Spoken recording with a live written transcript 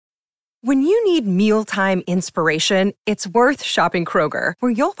When you need mealtime inspiration, it's worth shopping Kroger,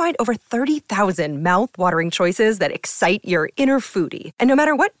 where you'll find over 30,000 mouth-watering choices that excite your inner foodie. And no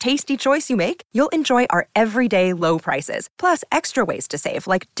matter what tasty choice you make, you'll enjoy our everyday low prices, plus extra ways to save,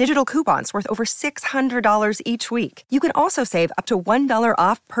 like digital coupons worth over $600 each week. You can also save up to $1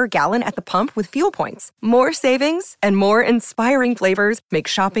 off per gallon at the pump with fuel points. More savings and more inspiring flavors make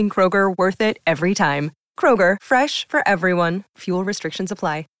shopping Kroger worth it every time. Kroger, fresh for everyone. Fuel restrictions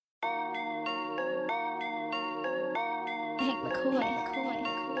apply.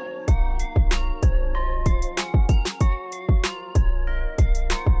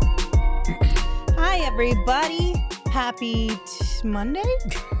 Hi, everybody. Happy Monday?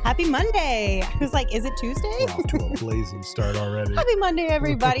 Happy Monday. I was like, is it Tuesday? We're off to a blazing start already. Happy Monday,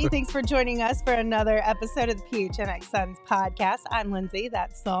 everybody. Thanks for joining us for another episode of the PHNX Suns podcast. I'm Lindsay.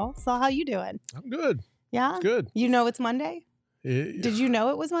 That's Saul. Saul, how you doing? I'm good. Yeah? Good. You know it's Monday? Did you know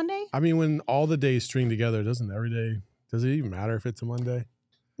it was Monday? I mean, when all the days string together, does it even matter if it's a Monday?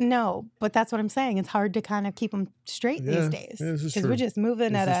 No, but that's what I'm saying. It's hard to kind of keep them straight these days. Because we're just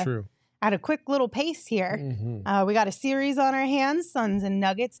moving at a quick little pace here. Mm-hmm. We got a series on our hands, Suns and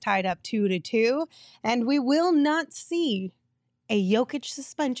Nuggets tied up 2-2, and we will not see a Jokic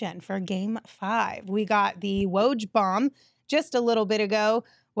suspension for Game 5. We got the Woj bomb just a little bit ago.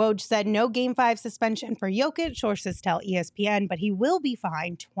 Woj said no Game 5 suspension for Jokic, sources tell ESPN, but he will be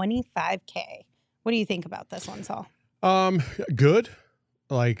fined $25K. What do you think about this one, Saul? Good.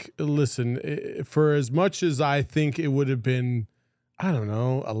 Like, listen, for as much as I think it would have been, I don't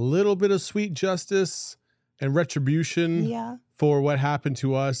know, a little bit of sweet justice and retribution for what happened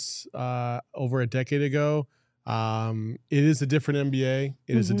to us over a decade ago. It is a different NBA.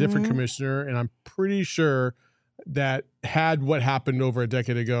 It is a different commissioner. And I'm pretty sure that had what happened over a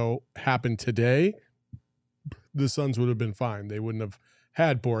decade ago happened today, the Suns would have been fine. They wouldn't have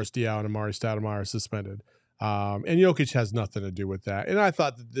had Boris Diaw and Amari Stoudemire suspended. And Jokic has nothing to do with that. And I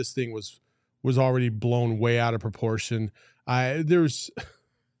thought that this thing was already blown way out of proportion.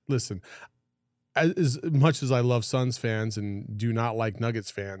 Listen, as much as I love Suns fans and do not like Nuggets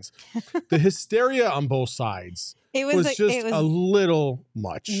fans, the hysteria on both sides was a little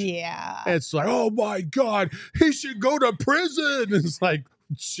much. Yeah. It's like, oh my God, he should go to prison. It's like,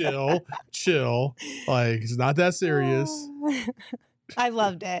 chill. Like, it's not that serious. I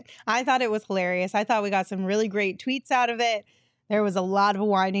loved it. I thought it was hilarious. I thought we got some really great tweets out of it. There was a lot of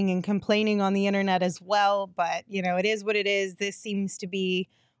whining and complaining on the internet as well, but it is what it is. This seems to be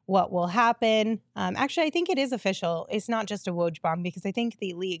what will happen. Actually, I think it is official. It's not just a Woj bomb because I think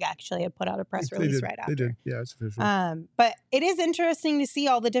the league actually had put out a press release right after. They did. Yeah, it's official. But it is interesting to see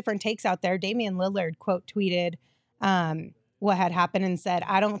all the different takes out there. Damian Lillard quote tweeted what had happened and said,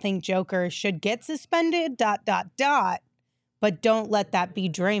 "I don't think Joker should get suspended, ... but don't let that be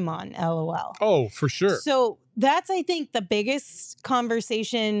Draymond, LOL." Oh, for sure. So that's, I think, the biggest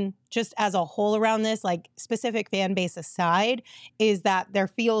conversation just as a whole around this, like specific fan base aside, is that there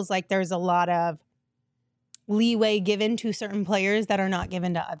feels like there's a lot of leeway given to certain players that are not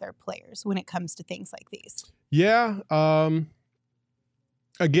given to other players when it comes to things like these. Yeah.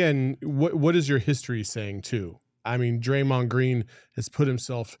 Again, what is your history saying too? I mean, Draymond Green has put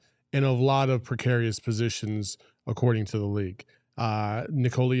himself in a lot of precarious positions according to the league.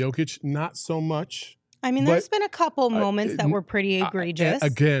 Nikola Jokic, not so much. I mean, there's been a couple moments that were pretty egregious.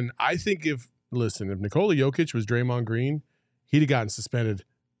 Again, I think if Nikola Jokic was Draymond Green, he'd have gotten suspended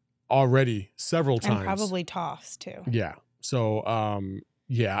already several times. And probably tossed too. Yeah. So,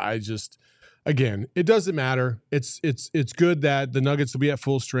 again, it doesn't matter. It's good that the Nuggets will be at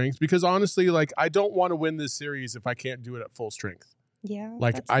full strength because honestly, like, I don't want to win this series if I can't do it at full strength. Yeah.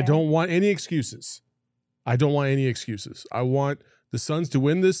 Like, I don't want any excuses. I want the Suns to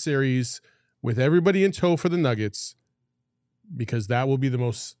win this series with everybody in tow for the Nuggets because that will be the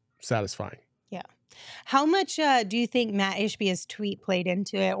most satisfying. Yeah. How much do you think Matt Ishbia's tweet played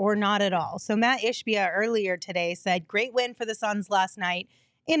into it or not at all? So Matt Ishbia earlier today said, "Great win for the Suns last night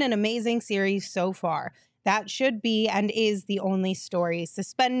in an amazing series so far. That should be and is the only story.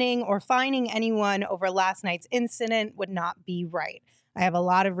 Suspending or fining anyone over last night's incident would not be right. I have a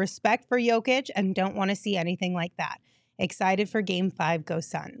lot of respect for Jokic and don't want to see anything like that. Excited for Game 5, go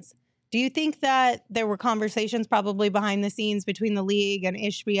Suns." Do you think that there were conversations probably behind the scenes between the league and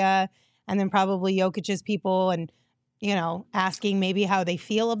Ishbia and then probably Jokic's people and, asking maybe how they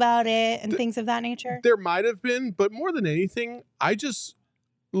feel about it and things of that nature? There might have been, but more than anything,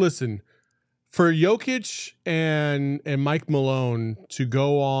 listen, for Jokic and Mike Malone to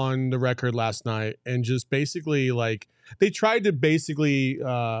go on the record last night and just basically they tried to basically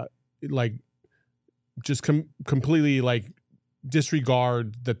completely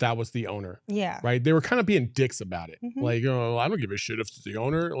disregard that was the owner. Yeah. Right? They were kind of being dicks about it. Mm-hmm. Like, oh, I don't give a shit if it's the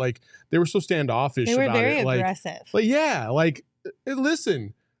owner. Like, they were so standoffish about it. They were very aggressive. Like, yeah, like,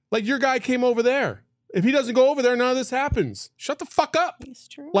 listen, like, your guy came over there. If he doesn't go over there, none of this happens. Shut the fuck up. It's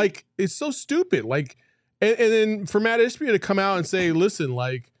true. Like, it's so stupid. Like, and then for Matt Ishbia to come out and say, listen,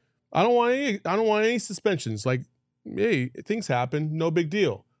 like, I don't want any suspensions. Like, hey, things happen. No big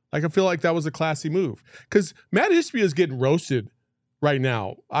deal. Like, I feel like that was a classy move. Because Matt Ishbia is getting roasted right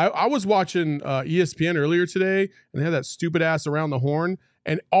now. I was watching ESPN earlier today, and they had that stupid ass Around the Horn,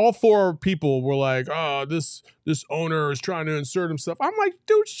 and all 4 people were like, oh, this owner is trying to insert himself. I'm like,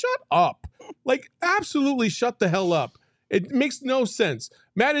 dude, shut up. Like, absolutely shut the hell up. It makes no sense.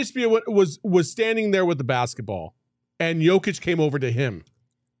 Matt Ishbia was standing there with the basketball, and Jokic came over to him.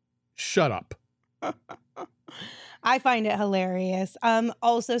 Shut up. I find it hilarious.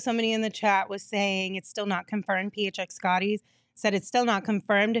 Also, somebody in the chat was saying it's still not confirmed. PHX Scotties said it's still not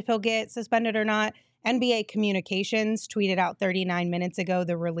confirmed if he'll get suspended or not. NBA Communications tweeted out 39 minutes ago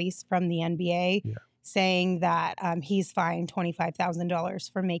the release from the NBA saying that he's fined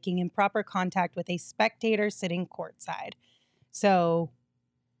 $25,000 for making improper contact with a spectator sitting courtside. So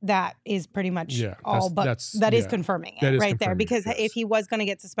that is pretty much all, but that is confirming it right there. Because if he was going to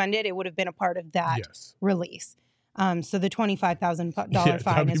get suspended, it would have been a part of that release. So the $25,000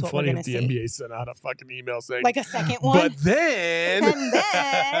 fine is what we're going to see. The NBA sent out a fucking email saying, like a second one. But then, and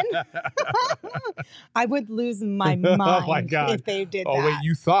then, I would lose my mind if they did that. Oh wait,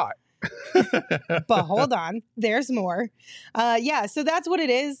 you thought? But hold on, there's more. So that's what it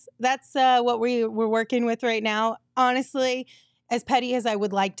is. That's what we're working with right now. Honestly, as petty as I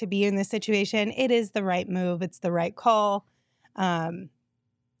would like to be in this situation, it is the right move. It's the right call. And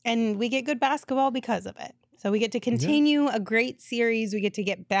we get good basketball because of it. So we get to continue a great series. We get to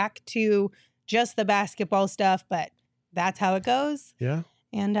get back to just the basketball stuff, but that's how it goes. Yeah.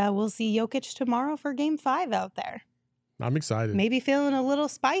 And we'll see Jokic tomorrow for Game 5 out there. I'm excited. Maybe feeling a little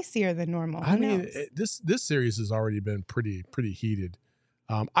spicier than normal. I mean, this series has already been pretty heated.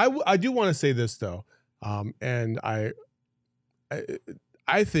 I do want to say this though, and I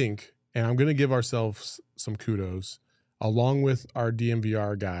think, and I'm going to give ourselves some kudos, along with our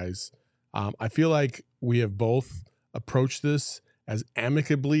DMVR guys. I feel like we have both approached this as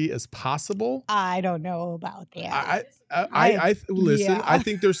amicably as possible. I don't know about that. I listen. Yeah. I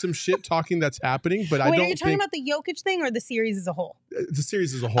think there's some shit talking that's happening, but I don't. Are you talking about the Jokic thing or the series as a whole? The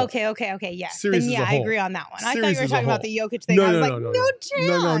series as a whole. Okay. Yes. Series then, as a whole. I agree on that one. Series I thought you were talking about the Jokic thing. I was like, no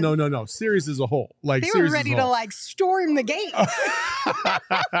chance. No. Series as a whole. Like they were ready to like storm the gate.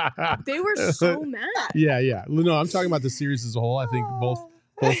 They were so mad. Yeah. No, I'm talking about the series as a whole. I think both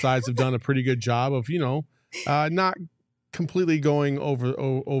sides have done a pretty good job of not completely going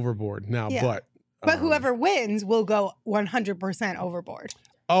overboard now, but whoever wins will go 100% overboard.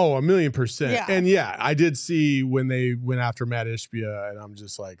 Oh, 1,000,000%. Yeah. And I did see when they went after Matt Ishbia, and I'm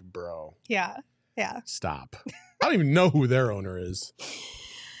just like, bro. Yeah. Stop. I don't even know who their owner is.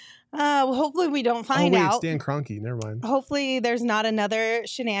 Well, hopefully we don't find out. It's Dan Kroenke. Never mind. Hopefully there's not another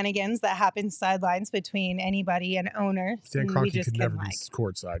shenanigans that happens sidelines between anybody and owner. Dan Kroenke could never be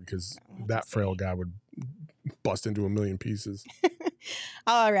courtside because that frail guy would bust into 1,000,000 pieces.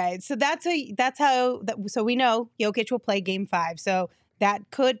 All right. So so we know Jokic will play Game 5. So that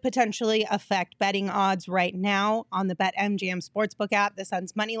could potentially affect betting odds right now on the BetMGM Sportsbook app. The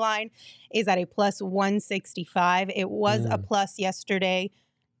Suns money line is at a plus 165. It was a plus yesterday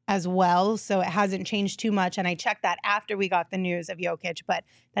as well, so it hasn't changed too much. And I checked that after we got the news of Jokic, but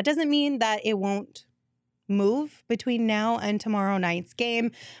that doesn't mean that it won't move between now and tomorrow night's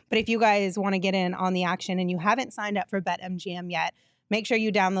game. But if you guys want to get in on the action and you haven't signed up for BetMGM yet, make sure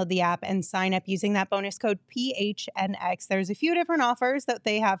you download the app and sign up using that bonus code PHNX. There's a few different offers that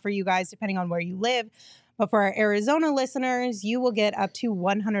they have for you guys depending on where you live. But for our Arizona listeners, you will get up to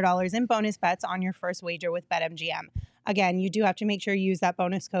 $100 in bonus bets on your first wager with BetMGM. Again, you do have to make sure you use that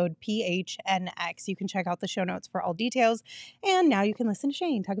bonus code PHNX. You can check out the show notes for all details. And now you can listen to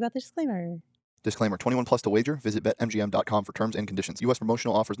Shane talk about the disclaimer. Disclaimer, 21 plus to wager. Visit BetMGM.com for terms and conditions. U.S.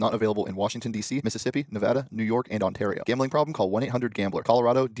 promotional offers not available in Washington, D.C., Mississippi, Nevada, New York, and Ontario. Gambling problem? Call 1-800-GAMBLER.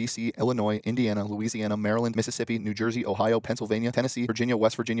 Colorado, D.C., Illinois, Indiana, Louisiana, Maryland, Mississippi, New Jersey, Ohio, Pennsylvania, Tennessee, Virginia,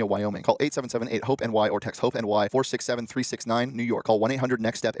 West Virginia, Wyoming. Call 877-8-HOPE-NY or text HOPE-NY 467-369, New York. Call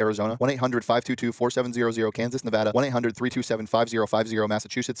 1-800-NEXT-STEP, Arizona. 1-800-522-4700, Kansas, Nevada. 1-800-327-5050,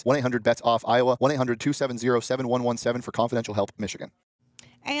 Massachusetts. 1-800-BETS-OFF, Iowa. 1-800-270-7117 for confidential help, Michigan.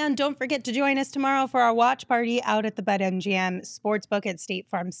 And don't forget to join us tomorrow for our watch party out at the BetMGM Sportsbook at State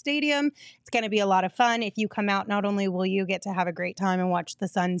Farm Stadium. It's going to be a lot of fun. If you come out, not only will you get to have a great time and watch the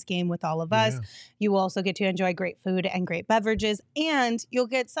Suns game with all of us, you will also get to enjoy great food and great beverages, and you'll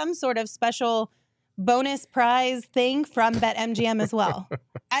get some sort of special bonus prize thing from BetMGM as well.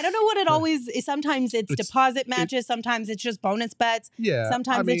 I don't know what it always is. Sometimes it's deposit matches. Sometimes it's just bonus bets. Yeah.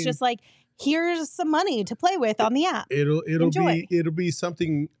 Sometimes it's just like, here's some money to play with on the app. It'll be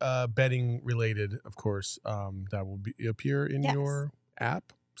something betting related, of course. That will appear in your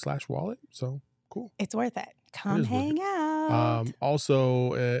app /wallet. So cool. It's worth it. Come hang out.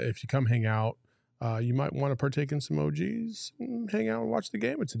 Also, if you come hang out, you might want to partake in some OGs, hang out and watch the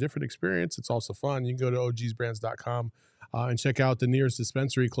game. It's a different experience. It's also fun. You can go to ogsbrands.com and check out the nearest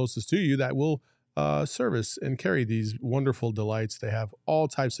dispensary closest to you that will service and carry these wonderful delights. They have all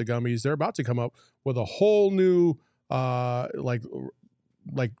types of gummies. They're about to come up with a whole new like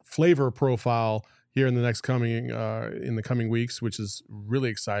flavor profile here in the coming weeks, which is really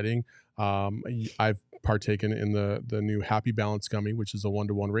exciting. I've partaken in the new Happy Balance gummy, which is a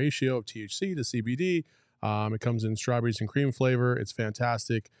 1-to-1 ratio of THC to CBD. It comes in strawberries and cream flavor. It's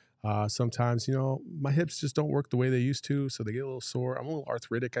fantastic. Sometimes, my hips just don't work the way they used to, so they get a little sore. I'm a little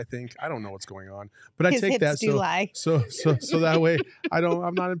arthritic, I think. I don't know what's going on, but I take that so that way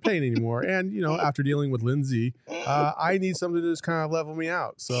I'm not in pain anymore. And after dealing with Lindsay, I need something to just kind of level me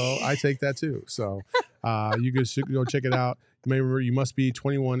out. So I take that too. So you guys should go check it out. Remember, you must be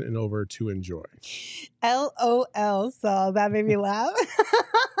 21 and over to enjoy. LOL. So that made me laugh.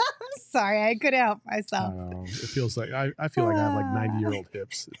 Sorry, I couldn't help myself. It feels like I feel like I have like 90-year-old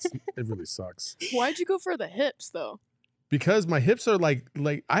hips. It really sucks. Why'd you go for the hips though? Because my hips are like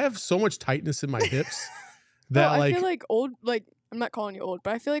I have so much tightness in my hips that I feel like I'm not calling you old,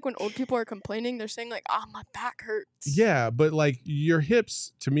 but I feel like when old people are complaining, they're saying like, my back hurts. Yeah, but like your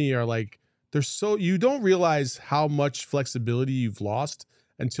hips to me are like you don't realize how much flexibility you've lost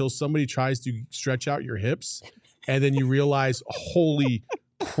until somebody tries to stretch out your hips, and then you realize, holy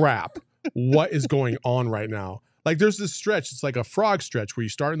crap, what is going on right now? Like there's this stretch, it's like a frog stretch where you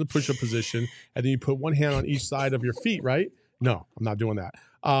start in the push-up position and then you put one hand on each side of your feet, right? No, I'm not doing that.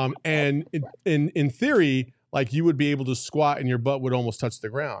 And in theory, like you would be able to squat and your butt would almost touch the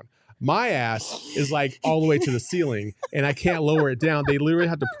ground. My ass is like all the way to the ceiling and I can't lower it down. They literally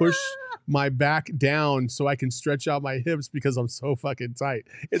have to push my back down so I can stretch out my hips because I'm so fucking tight.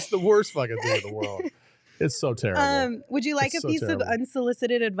 It's the worst fucking thing in the world. It's so terrible. Would you like a piece of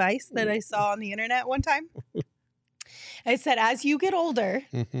unsolicited advice that I saw on the internet one time? I said, as you get older,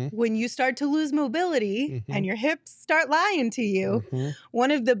 when you start to lose mobility and your hips start lying to you,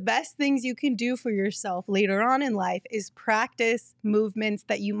 one of the best things you can do for yourself later on in life is practice movements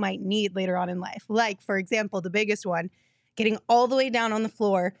that you might need later on in life. Like, for example, the biggest one, getting all the way down on the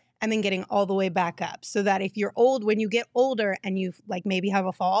floor and then getting all the way back up. So that if you're old, when you get older and you like maybe have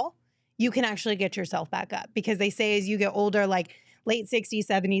a fall, you can actually get yourself back up. Because they say as you get older, like late 60s,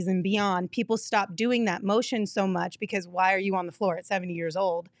 70s and beyond, people stop doing that motion so much because why are you on the floor at 70 years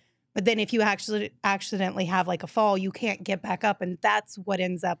old? But then if you actually accidentally have like a fall, you can't get back up. And that's what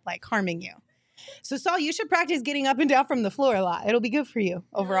ends up like harming you. So Saul, you should practice getting up and down from the floor a lot. It'll be good for you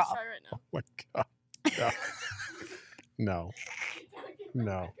overall. Try right now. Oh my God. No.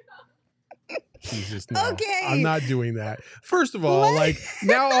 Jesus, no. Okay. I'm not doing that. First of all, like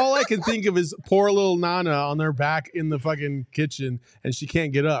now all I can think of is poor little Nana on their back in the fucking kitchen and she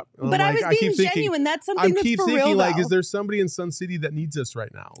can't get up. But I was being genuine. That's something that's for real. I keep thinking like, is there somebody in Sun City that needs us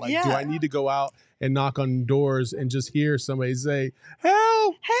right now? Like, do I need to go out and knock on doors and just hear somebody say,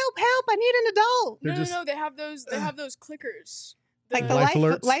 help, help, help, I need an adult. No, they have those clickers. Like the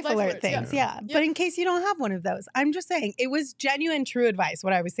life alert things, yeah. But in case you don't have one of those, I'm just saying it was genuine, true advice.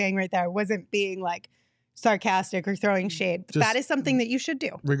 What I was saying right there wasn't being like sarcastic or throwing shade. But that is something that you should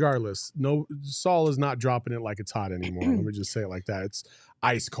do. Regardless, no, Saul is not dropping it like it's hot anymore. Let me just say it like that. It's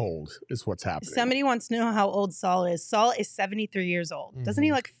ice cold is what's happening. Somebody wants to know how old Saul is. Saul is 73 years old. Doesn't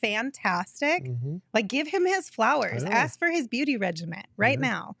he look fantastic? Like give him his flowers. Ask for his beauty regimen right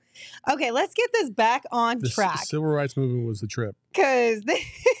now. Okay, let's get this back on track. The civil rights movement was the trip. Because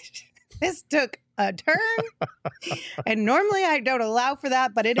this took a turn. And normally I don't allow for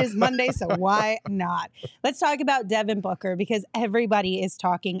that, but it is Monday, so why not? Let's talk about Devin Booker because everybody is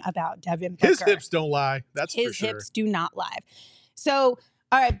talking about Devin Booker. His hips don't lie. That's for sure. His hips do not lie. So,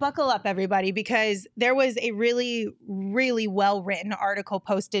 all right, buckle up, everybody, because there was a really, really well-written article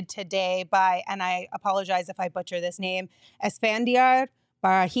posted today by, and I apologize if I butcher this name, Esfandiar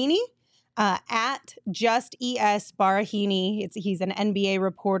Barahini, at Just ES Barahini. He's an NBA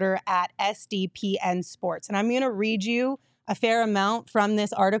reporter at SDPN Sports. And I'm going to read you a fair amount from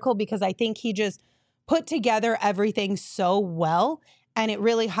this article because I think he just put together everything so well, and it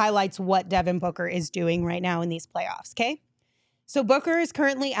really highlights what Devin Booker is doing right now in these playoffs, okay? So Booker is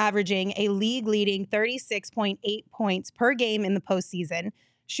currently averaging a league-leading 36.8 points per game in the postseason,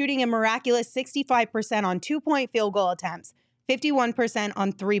 shooting a miraculous 65% on two-point field goal attempts, 51%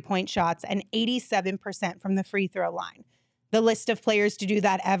 on three-point shots, and 87% from the free throw line. The list of players to do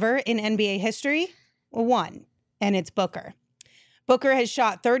that ever in NBA history? One, and it's Booker. Booker has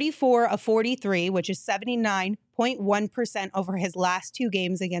shot 34 of 43, which is 79.1% over his last two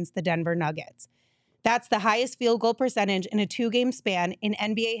games against the Denver Nuggets. That's the highest field goal percentage in a two-game span in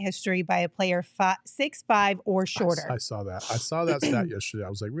NBA history by a player 6'5" or shorter. I saw that. I saw that stat yesterday. I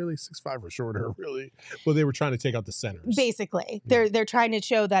was like, really? 6'5" or shorter? Really? Well, they were trying to take out the centers. Basically. They're trying to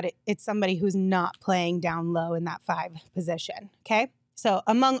show that it's somebody who's not playing down low in that 5 position. Okay? So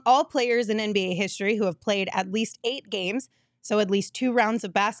among all players in NBA history who have played at least 8 games, so at least 2 rounds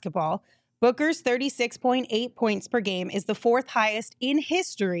of basketball, Booker's 36.8 points per game is the 4th highest in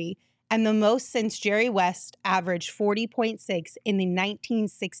history and the most since Jerry West averaged 40.6 in the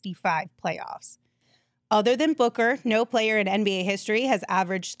 1965 playoffs. Other than Booker, no player in NBA history has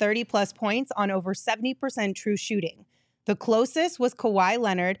averaged 30-plus points on over 70% true shooting. The closest was Kawhi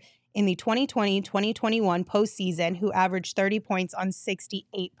Leonard in the 2020-2021 postseason, who averaged 30 points on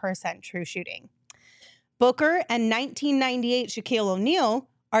 68% true shooting. Booker and 1998 Shaquille O'Neal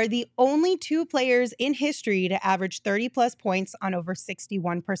are the only 2 players in history to average 30-plus points on over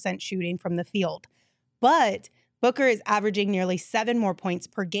 61% shooting from the field. But Booker is averaging nearly 7 more points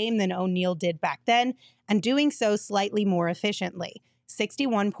per game than O'Neal did back then, and doing so slightly more efficiently,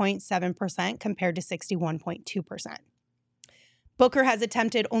 61.7% compared to 61.2%. Booker has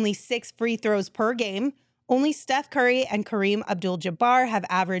attempted only 6 free throws per game. Only Steph Curry and Kareem Abdul-Jabbar have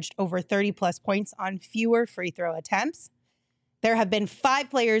averaged over 30-plus points on fewer free throw attempts. There have been 5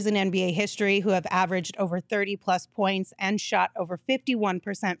 players in NBA history who have averaged over 30-plus points and shot over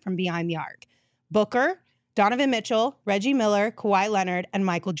 51% from behind the arc. Booker, Donovan Mitchell, Reggie Miller, Kawhi Leonard, and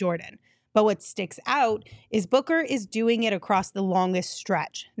Michael Jordan. But what sticks out is Booker is doing it across the longest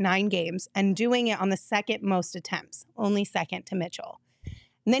stretch, 9 games, and doing it on the second most attempts, only second to Mitchell.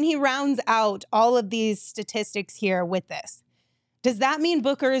 And then he rounds out all of these statistics here with this. Does that mean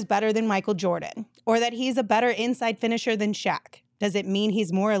Booker is better than Michael Jordan, or that he's a better inside finisher than Shaq? Does it mean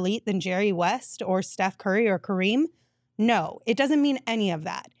he's more elite than Jerry West or Steph Curry or Kareem? No, it doesn't mean any of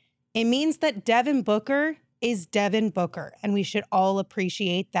that. It means that Devin Booker is Devin Booker, and we should all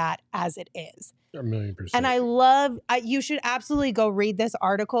appreciate that as it is. 1,000,000%. And I love, you should absolutely go read this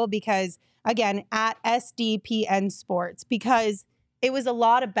article because, again, at SDPN Sports, because it was a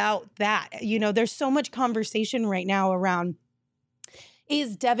lot about that. You know, there's so much conversation right now around,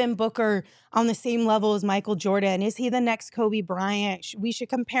 is Devin Booker on the same level as Michael Jordan? Is he the next Kobe Bryant? We should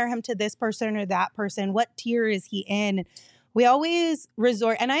compare him to this person or that person. What tier is he in? We always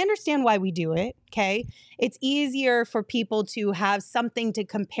resort, and I understand why we do it, okay? It's easier for people to have something to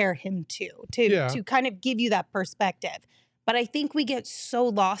compare him to kind of give you that perspective. But I think we get so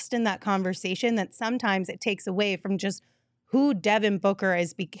lost in that conversation that sometimes it takes away from just who Devin Booker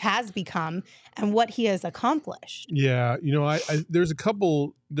has become and what he has accomplished. Yeah, you know, there's a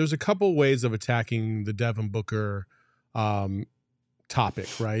couple ways of attacking the Devin Booker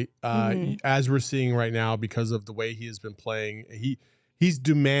topic, right? As we're seeing right now, because of the way he has been playing, he's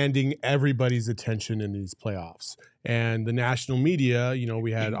demanding everybody's attention in these playoffs. And the national media, you know,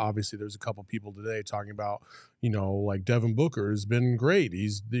 we had obviously there's a couple people today talking about, you know, like Devin Booker has been great.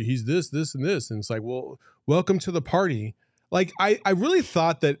 He's this, and this. And it's like, well, welcome to the party. Like, I really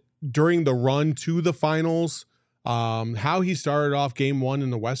thought that during the run to the finals, how he started off game 1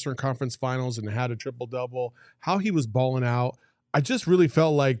 in the Western Conference Finals and had a triple-double, how he was balling out, I just really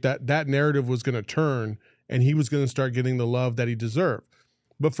felt like that narrative was going to turn and he was going to start getting the love that he deserved.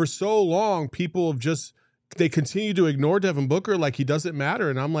 But for so long, people have they continue to ignore Devin Booker like he doesn't matter.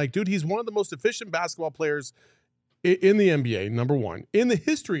 And I'm like, dude, he's one of the most efficient basketball players in the NBA, number 1, in the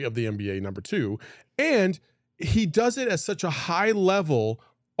history of the NBA, number 2. And he does it at such a high level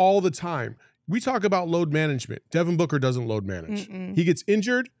all the time. We talk about load management. Devin Booker doesn't load manage. He gets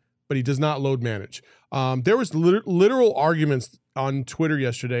injured, but he does not load manage. There was literal arguments on Twitter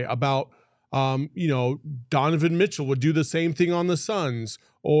yesterday about, you know, Donovan Mitchell would do the same thing on the Suns,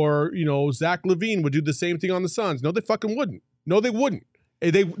 or, you know, Zach LaVine would do the same thing on the Suns. No, they fucking wouldn't. No, they wouldn't.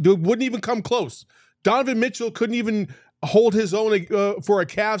 They wouldn't even come close. Donovan Mitchell couldn't even hold his own for a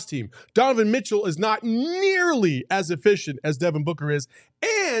Cavs team. Donovan Mitchell is not nearly as efficient as Devin Booker is,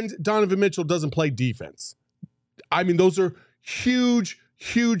 and Donovan Mitchell doesn't play defense. I mean, those are huge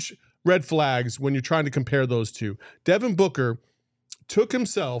red flags when you're trying to compare those two. Devin Booker took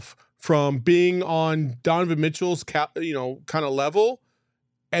himself from being on Donovan Mitchell's kind of level,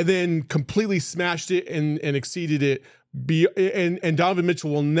 and then completely smashed it and exceeded it. And Donovan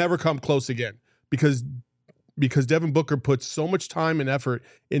Mitchell will never come close again because Devin Booker puts so much time and effort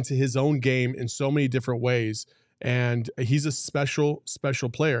into his own game in so many different ways. And he's a special, special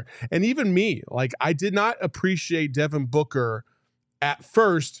player. And even me, like, I did not appreciate Devin Booker at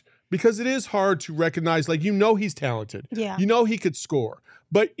first because it is hard to recognize, like, he's talented. Yeah. He could score.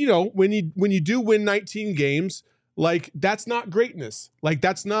 But, when you do win 19 games, like, that's not greatness. Like,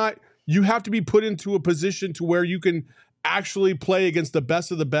 that's not, you have to be put into a position to where you can actually play against the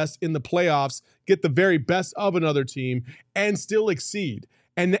best of the best in the playoffs, get the very best of another team, and still exceed.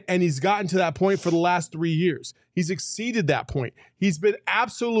 And he's gotten to that point for the last 3 years. He's exceeded that point. He's been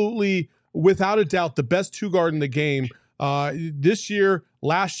absolutely, without a doubt, the best two guard in the game this year,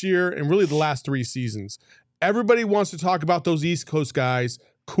 last year, and really the last 3 seasons. Everybody wants to talk about those East Coast guys.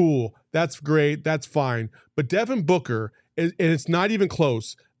 Cool. That's great. That's fine. But Devin Booker, and it's not even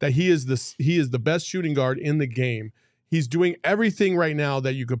close, that he is the best shooting guard in the game. He's doing everything right now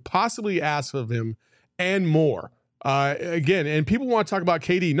that you could possibly ask of him and more. Again, and people want to talk about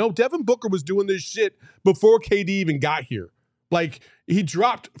KD. No, Devin Booker was doing this shit before KD even got here. Like, he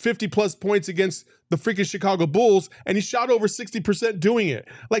dropped 50-plus points against the freaking Chicago Bulls, and he shot over 60% doing it.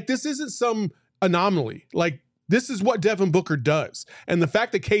 Like, this isn't some anomaly. Like, this is what Devin Booker does. And the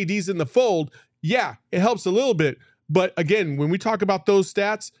fact that KD's in the fold, yeah, it helps a little bit. But again, when we talk about those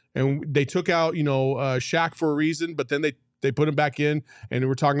stats, and they took out, Shaq for a reason, but then they put him back in, and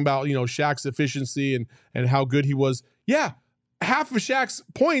we're talking about, Shaq's efficiency and how good he was. Yeah, half of Shaq's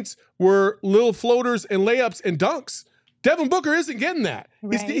points were little floaters and layups and dunks. Devin Booker isn't getting that.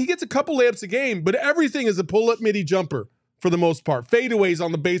 Right. He gets a couple layups a game, but everything is a pull-up midi jumper for the most part. Fadeaways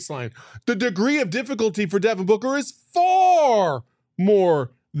on the baseline. The degree of difficulty for Devin Booker is far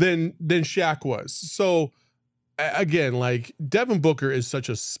more than Shaq was. So, again, like, Devin Booker is such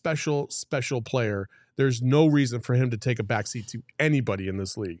a special, special player. There's no reason for him to take a backseat to anybody in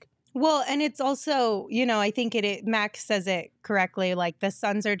this league. Well, and it's also, I think Max says it correctly, like, the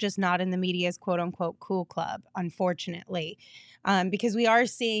Suns are just not in the media's quote unquote cool club, unfortunately. Because we are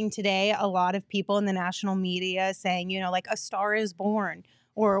seeing today a lot of people in the national media saying, like, a star is born,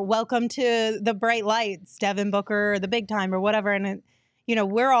 or welcome to the bright lights, Devin Booker, the big time, or whatever. And,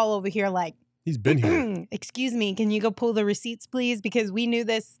 we're all over here like, he's been here. Excuse me, can you go pull the receipts, please? Because we knew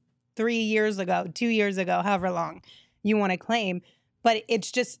this 3 years ago, 2 years ago, however long you want to claim. But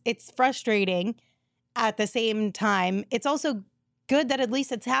it's frustrating at the same time. It's also good that at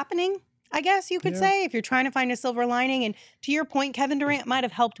least it's happening, I guess you could say, if you're trying to find a silver lining. And to your point, Kevin Durant might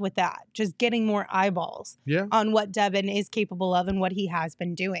have helped with that, just getting more eyeballs on what Devin is capable of and what he has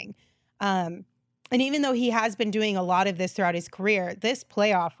been doing. And even though he has been doing a lot of this throughout his career, this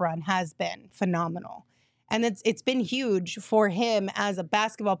playoff run has been phenomenal. And it's been huge for him as a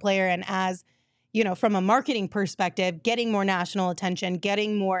basketball player and as, from a marketing perspective, getting more national attention,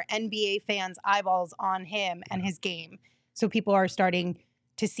 getting more NBA fans' eyeballs on him and his game. So people are starting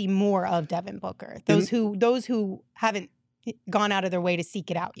to see more of Devin Booker. Those who haven't gone out of their way to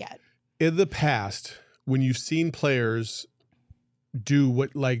seek it out yet. In the past, when you've seen players do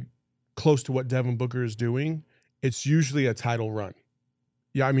what, like, close to what Devin Booker is doing, it's usually a title run.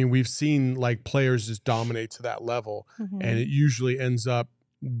 Yeah, I mean, we've seen, like, players just dominate to that level, and it usually ends up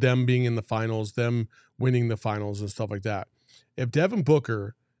them being in the finals, them winning the finals and stuff like that. If Devin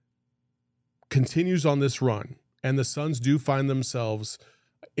Booker continues on this run and the Suns do find themselves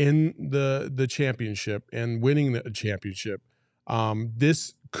in the championship and winning the championship,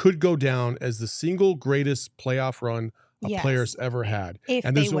 this could go down as the single greatest playoff run a player's ever had.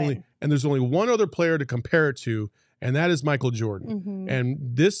 And there's only one other player to compare it to, and that is Michael Jordan. And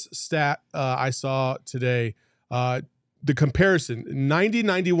this stat I saw today, the comparison,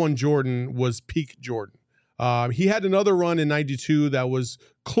 90-91 Jordan was peak Jordan. He had another run in 92 that was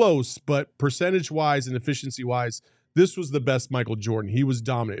close, but percentage-wise and efficiency-wise, this was the best Michael Jordan. He was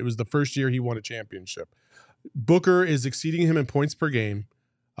dominant. It was the first year he won a championship. Booker is exceeding him in points per game.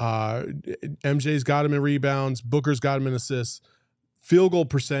 MJ's got him in rebounds. Booker's got him in assists. Field goal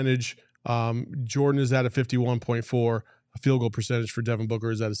percentage, Jordan is at a 51.4. A field goal percentage for Devin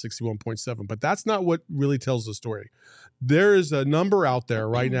Booker is at a 61.7. But that's not what really tells the story. There is a number out there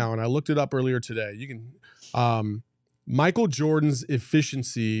right now, and I looked it up earlier today. You can Michael Jordan's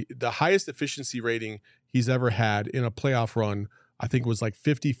efficiency, the highest efficiency rating he's ever had in a playoff run, I think was like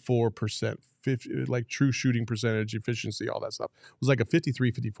 54%, like true shooting percentage, efficiency, all that stuff. It was like a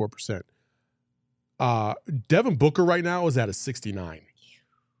 53, 54%. Devin Booker right now is at a 69.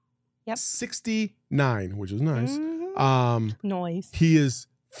 69, which is nice. Noise. He is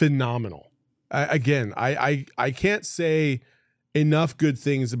phenomenal. I can't say enough good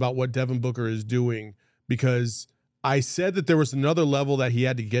things about what Devin Booker is doing, because I said that there was another level that he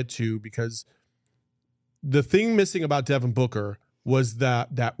had to get to, because the thing missing about Devin Booker was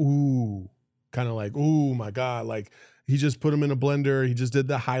that ooh, kind of like, ooh, my God, like he just put him in a blender. He just did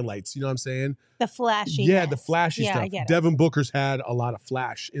the highlights. You know what I'm saying? The flashy. Yeah, the flashy stuff. I get it. Devin Booker's had a lot of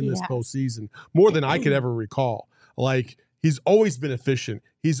flash in this postseason, more than I could ever recall. Like, he's always been efficient.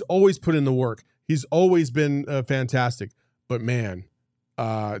 He's always put in the work. He's always been fantastic. But man,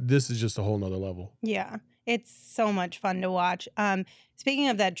 this is just a whole nother level. Yeah, it's so much fun to watch. Speaking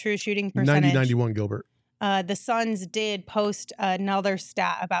of that true shooting percentage, 90-91, Gilbert. The Suns did post another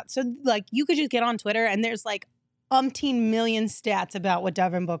stat about, so like you could just get on Twitter and there's like umpteen million stats about what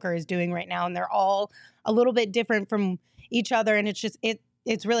Devin Booker is doing right now, and they're all a little bit different from each other, and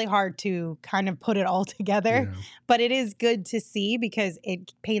it's really hard to kind of put it all together, but it is good to see because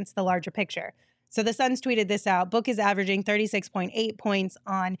it paints the larger picture. So the Suns tweeted this out. Book is averaging 36.8 points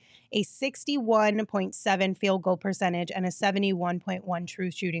on a 61.7 field goal percentage and a 71.1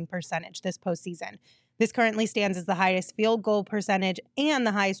 true shooting percentage this postseason. This currently stands as the highest field goal percentage and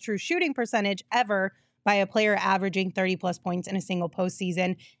the highest true shooting percentage ever by a player averaging 30-plus points in a single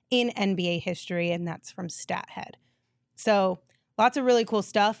postseason in NBA history, and that's from StatHead. So lots of really cool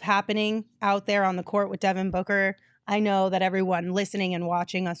stuff happening out there on the court with Devin Booker. I know that everyone listening and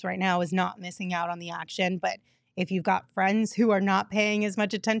watching us right now is not missing out on the action, but if you've got friends who are not paying as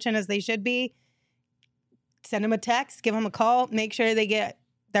much attention as they should be, send them a text, give them a call, make sure they get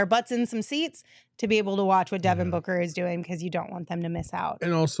their butts in some seats to be able to watch what Devin Booker is doing, because you don't want them to miss out.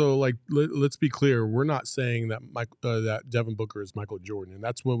 And also, like, let's be clear, we're not saying that that Devin Booker is Michael Jordan, and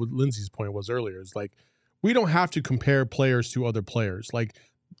that's what Lindsay's point was earlier. Is like, we don't have to compare players to other players. Like,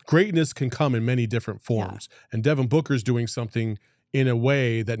 greatness can come in many different forms, and Devin Booker's doing something in a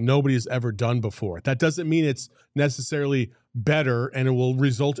way that nobody has ever done before. That doesn't mean it's necessarily better and it will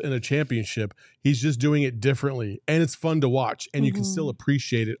result in a championship. He's just doing it differently, and it's fun to watch, and you can still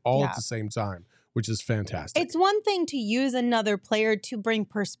appreciate it all at the same time, which is fantastic. It's one thing to use another player to bring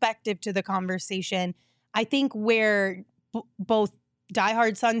perspective to the conversation. I think where both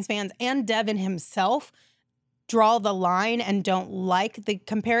diehard Suns fans and Devin himself draw the line and don't like the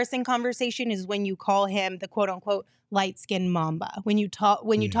comparison conversation is when you call him the quote unquote light-skinned Mamba. When you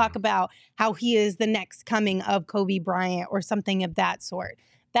talk about how he is the next coming of Kobe Bryant or something of that sort.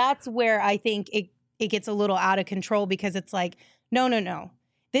 That's where I think it gets a little out of control, because it's like, no.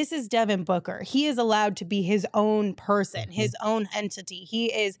 This is Devin Booker. He is allowed to be his own person, his own entity. He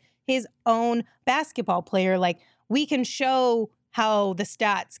is his own basketball player. Like, we can show how the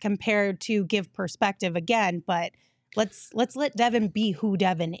stats compare to give perspective again, but let's let Devin be who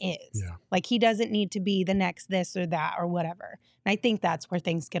Devin is. Yeah. Like, he doesn't need to be the next this or that or whatever. And I think that's where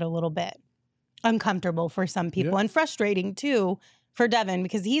things get a little bit uncomfortable for some people and frustrating too for Devin,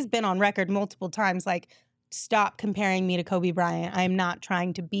 because he's been on record multiple times like, stop comparing me to Kobe Bryant. I am not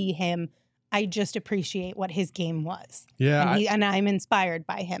trying to be him. I just appreciate what his game was. Yeah. And I'm inspired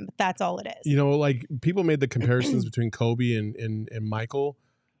by him, but that's all it is. You know, like, people made the comparisons between Kobe and Michael,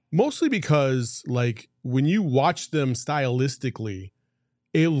 mostly because, like, when you watch them stylistically,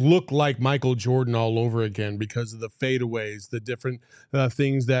 it looked like Michael Jordan all over again because of the fadeaways, the different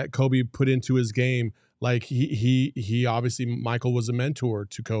things that Kobe put into his game. Like, he obviously, Michael was a mentor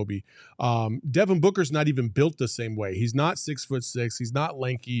to Kobe. Devin Booker's not even built the same way. He's not 6'6". He's not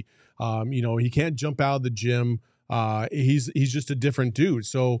lanky. He can't jump out of the gym. He's just a different dude.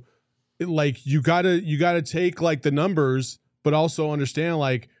 So, like, you gotta take, like, the numbers, but also understand,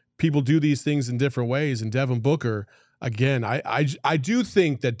 like, people do these things in different ways. And Devin Booker, again, I do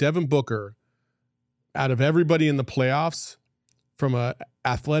think that Devin Booker, out of everybody in the playoffs, from a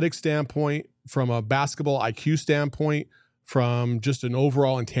athletic standpoint, from a basketball IQ standpoint, from just an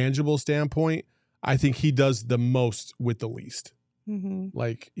overall intangible standpoint, I think he does the most with the least.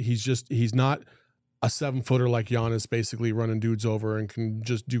 Like, he's not a 7-footer like Giannis, basically running dudes over and can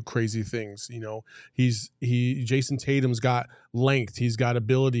just do crazy things. You know, Jason Tatum's got length. He's got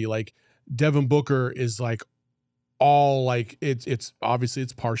ability. Like, Devin Booker is like all, like, it's obviously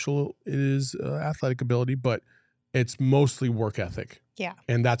it's partial. It is athletic ability, but it's mostly work ethic. Yeah.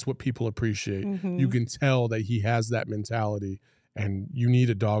 And that's what people appreciate. You can tell that he has that mentality, and you need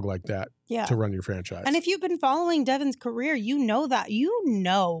a dog like that to run your franchise. And if you've been following Devin's career, you know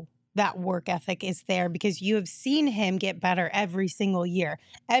that work ethic is there, because you have seen him get better every single year.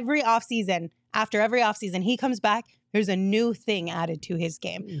 Every offseason, after every offseason, he comes back, there's a new thing added to his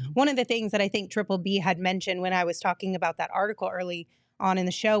game. One of the things that I think Triple B had mentioned when I was talking about that article early on in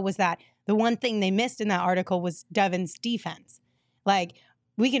the show was that the one thing they missed in that article was Devin's defense. Like,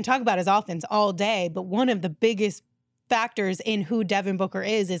 we can talk about his offense all day, but one of the biggest factors in who Devin Booker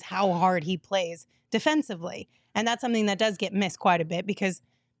is how hard he plays defensively. And that's something that does get missed quite a bit because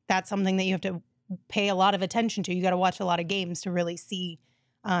that's something that you have to pay a lot of attention to. You got to watch a lot of games to really see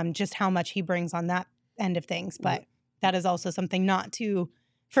just how much he brings on that end of things. But that is also something not to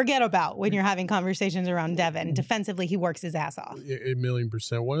forget about when you're having conversations around Devin. Defensively, he works his ass off.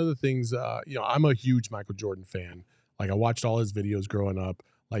 1,000,000%. One of the things, I'm a huge Michael Jordan fan. Like, I watched all his videos growing up.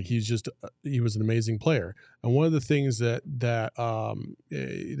 Like, he was an amazing player. And one of the things that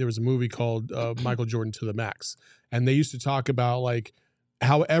there was a movie called Michael Jordan to the Max. And they used to talk about, like,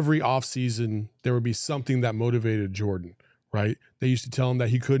 how every offseason there would be something that motivated Jordan, right? They used to tell him that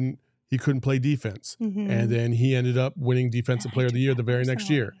he couldn't play defense. Mm-hmm. And then he ended up winning Defensive Player of the Year the very next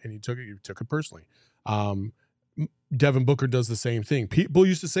year. And he took it personally. Devin Booker does the same thing. People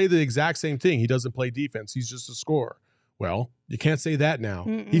used to say the exact same thing. He doesn't play defense. He's just a scorer. Well, you can't say that now.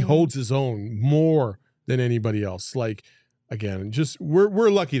 He holds his own more than anybody else. Like, again, just we're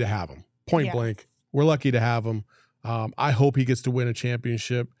lucky to have him. Point blank. We're lucky to have him. I hope he gets to win a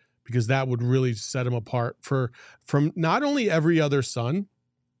championship because that would really set him apart from not only every other son,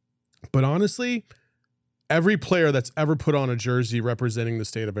 but honestly, every player that's ever put on a jersey representing the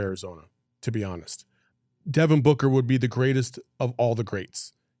state of Arizona, to be honest. Devin Booker would be the greatest of all the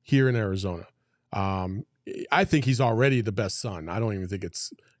greats here in Arizona. I think he's already the best son. I don't even think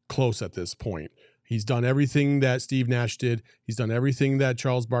it's close at this point. He's done everything that Steve Nash did. He's done everything that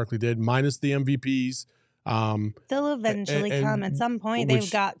Charles Barkley did, minus the MVPs. They'll eventually come at some point.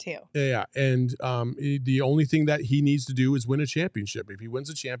 They've got to. Yeah. And the only thing that he needs to do is win a championship. If he wins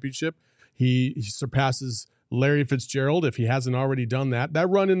a championship, he surpasses Larry Fitzgerald if he hasn't already done that. That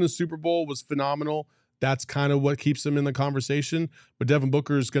run in the Super Bowl was phenomenal. That's kind of what keeps him in the conversation. But Devin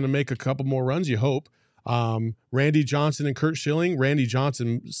Booker is going to make a couple more runs, you hope. Randy Johnson and Kurt Schilling, Randy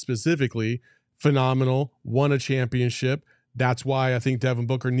Johnson specifically, phenomenal, won a championship. That's why I think Devin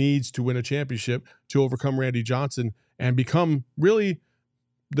Booker needs to win a championship to overcome Randy Johnson and become really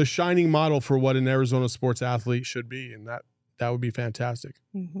the shining model for what an Arizona sports athlete should be. And that would be fantastic.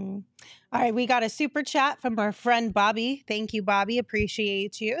 Mm-hmm. All right. We got a super chat from our friend Bobby. Thank you, Bobby.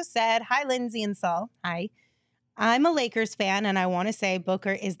 Appreciate you. Said, hi, Lindsay and Saul. Hi. I'm a Lakers fan, and I want to say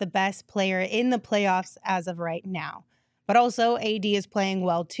Booker is the best player in the playoffs as of right now. But also, AD is playing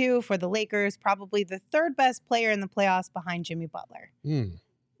well, too, for the Lakers, probably the third best player in the playoffs behind Jimmy Butler.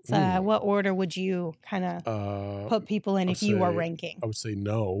 So what order would you kind of put people in if you were ranking? I would say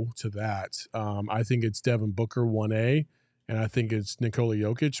no to that. I think it's Devin Booker, 1A, and I think it's Nikola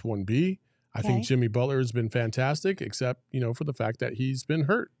Jokic, 1B. I think Jimmy Butler has been fantastic, except, for the fact that he's been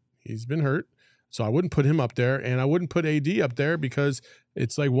hurt. So I wouldn't put him up there, and I wouldn't put AD up there because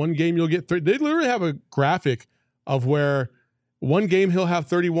it's like one game you'll get 30. They literally have a graphic of where one game he'll have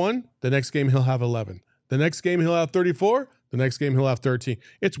 31, the next game he'll have 11. The next game he'll have 34, the next game he'll have 13.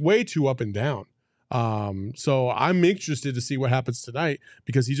 It's way too up and down. So I'm interested to see what happens tonight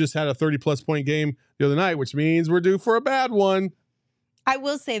because he just had a 30-plus point game the other night, which means we're due for a bad one. I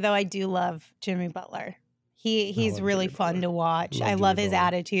will say, though, I do love Jimmy Butler. He's really fun to watch. I love his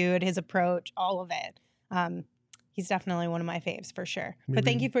attitude, his approach, all of it. He's definitely one of my faves for sure. But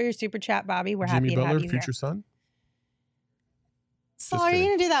thank you for your super chat, Bobby. We're happy to have you here. Jimmy Butler, future son? So are you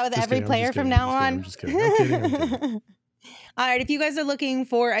going to do that with every player from now on? I'm just kidding. I'm kidding. All right. If you guys are looking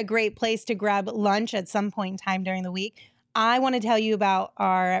for a great place to grab lunch at some point in time during the week, I want to tell you about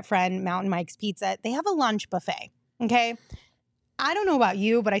our friend Mountain Mike's Pizza. They have a lunch buffet. Okay. I don't know about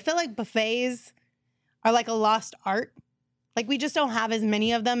you, but I feel like buffets are like a lost art. Like we just don't have as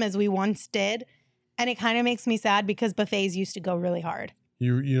many of them as we once did. And it kind of makes me sad because buffets used to go really hard.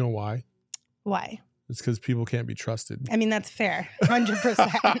 You know why? Why? It's because people can't be trusted. I mean, that's fair.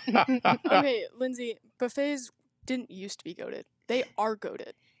 100%. Okay, Lindsay, buffets didn't used to be goated. They are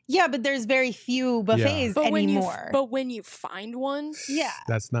goated. Yeah, but there's very few buffets anymore. But when you find one,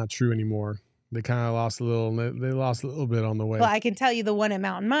 that's not true anymore. They kind of lost a little. They lost a little bit on the way. Well, I can tell you the one at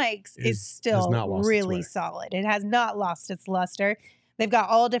Mountain Mike's is still really solid. It has not lost its luster. They've got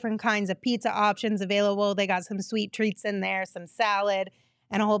all different kinds of pizza options available. They got some sweet treats in there, some salad,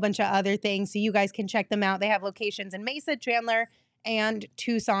 and a whole bunch of other things. So you guys can check them out. They have locations in Mesa, Chandler, and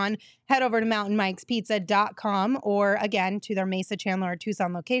Tucson. Head over to mountainmikespizza.com or, again, to their Mesa, Chandler, or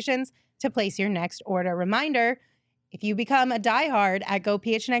Tucson locations to place your next order. Reminder, if you become a diehard at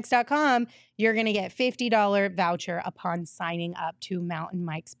gophnx.com, you're going to get $50 voucher upon signing up to Mountain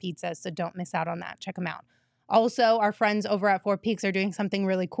Mike's Pizza. So don't miss out on that. Check them out. Also, our friends over at Four Peaks are doing something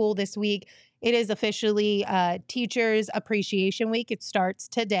really cool this week. It is officially Teachers Appreciation Week. It starts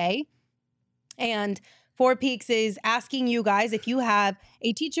today. And Four Peaks is asking you guys, if you have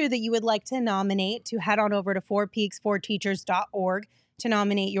a teacher that you would like to nominate, to head on over to fourpeaks4teachers.org to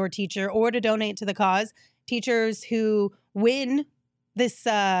nominate your teacher or to donate to the cause. Teachers who win this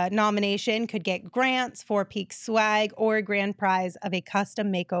nomination could get grants, Four Peaks swag, or a grand prize of a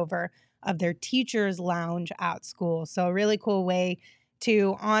custom makeover of their teacher's lounge at school. So a really cool way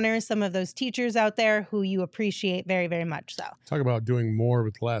to honor some of those teachers out there who you appreciate very, very much so. Talk about doing more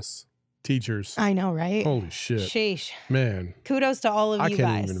with less. Teachers. I know, right? Holy shit. Sheesh. Man. Kudos to all of you guys.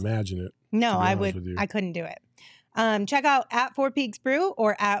 I can't even imagine it. No, I couldn't do it. Check out at Four Peaks Brew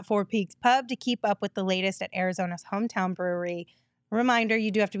or at Four Peaks Pub to keep up with the latest at Arizona's hometown brewery. Reminder, you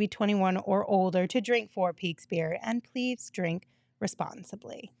do have to be 21 or older to drink Four Peaks beer, and please drink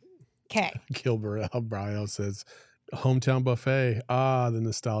responsibly. Okay. Gilbert Albright says, hometown buffet. Ah, the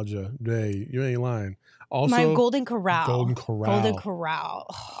nostalgia. Hey, you ain't lying. Also, my Golden Corral. Golden Corral. Golden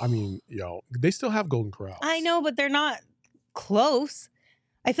Corral. I mean, they still have Golden Corral. I know, but they're not close.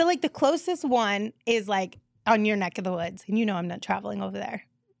 I feel like the closest one is like on your neck of the woods. And I'm not traveling over there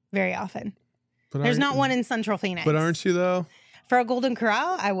very often. But there's not one in Central Phoenix. But aren't you, though? For a Golden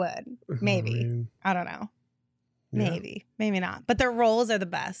Corral, I would. Maybe. I don't know. Maybe. Maybe not. But their rolls are the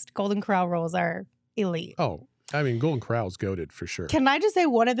best. Golden Corral rolls are elite. Oh, I mean, Golden Corral's goated for sure. Can I just say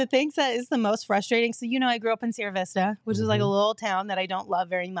one of the things that is the most frustrating? So, I grew up in Sierra Vista, which is like a little town that I don't love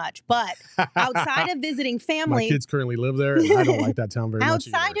very much. But outside of visiting family. My kids currently live there, and I don't like that town very much.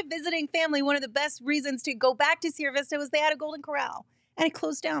 Outside of visiting family, one of the best reasons to go back to Sierra Vista was they had a Golden Corral, and it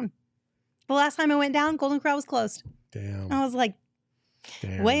closed down. The last time I went down, Golden Corral was closed. Damn. I was like,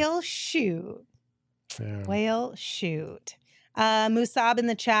 damn. Well, shoot. Damn. Well, shoot. Musab in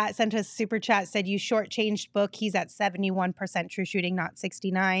the chat sent us a super chat, said you shortchanged Book. He's at 71% true shooting, not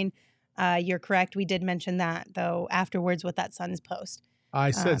 69. You're correct. We did mention that, though, afterwards with that Suns post.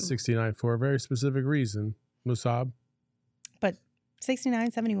 I said 69 for a very specific reason, Musab. But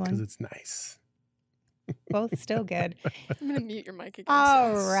 69, 71. Because it's nice. Both still good. I'm going to mute your mic again.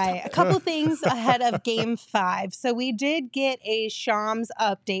 All right. A couple things ahead of Game 5. So we did get a Shams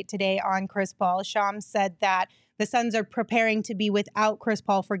update today on Chris Paul. Shams said that the Suns are preparing to be without Chris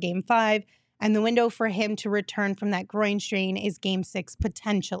Paul for Game 5, and the window for him to return from that groin strain is Game 6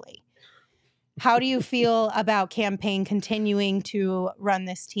 potentially. How do you feel about Campaign continuing to run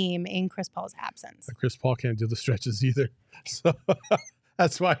this team in Chris Paul's absence? Chris Paul can't do the stretches either, so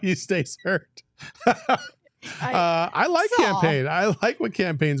that's why he stays hurt. I like Campaign. I like what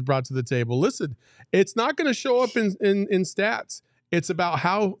Campaign's brought to the table. Listen, it's not going to show up in stats. It's about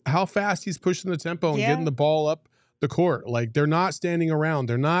how fast he's pushing the tempo and getting the ball up the court. Like, they're not standing around.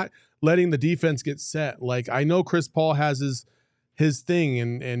 They're not letting the defense get set. Like, I know Chris Paul has his thing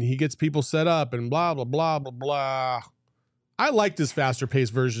and he gets people set up and blah, blah, blah, blah, blah. I like this faster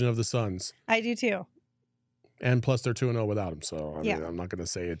paced version of the Suns. I do too. And plus they're 2-0 without him. So I mean, I'm not going to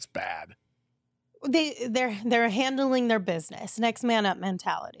say it's bad. They're handling their business. Next man up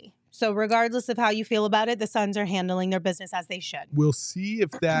mentality. So regardless of how you feel about it, the Suns are handling their business as they should. We'll see if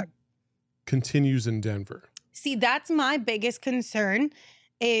that continues in Denver. See, that's my biggest concern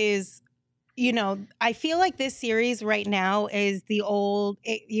is, I feel like this series right now is the old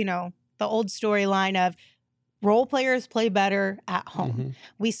storyline of role players play better at home. Mm-hmm.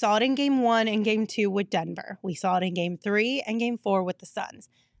 We saw it in Game 1 and Game 2 with Denver. We saw it in Game 3 and Game 4 with the Suns.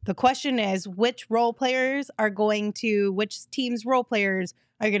 The question is, which team's role players are going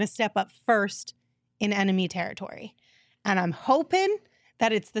to step up first in enemy territory? And I'm hoping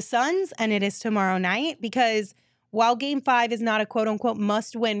that it's the Suns and it is tomorrow night, because while Game 5 is not a quote-unquote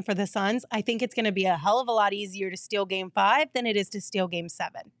must-win for the Suns, I think it's going to be a hell of a lot easier to steal Game 5 than it is to steal Game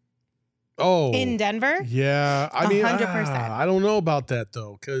 7. Oh. In Denver? Yeah. I mean, 100%. I don't know about that,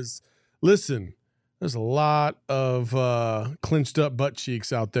 though, because, listen, there's a lot of clinched up butt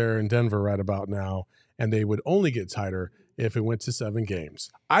cheeks out there in Denver right about now, and they would only get tighter if it went to 7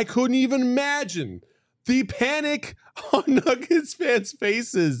 games. I couldn't even imagine the panic on Nuggets fans'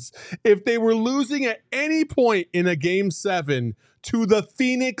 faces if they were losing at any point in a Game 7 to the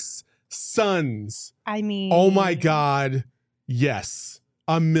Phoenix Suns. I mean, oh my God, yes,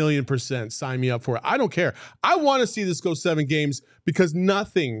 1,000,000%. Sign me up for it. I don't care. I want to see this go 7 games because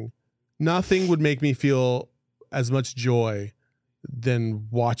nothing would make me feel as much joy than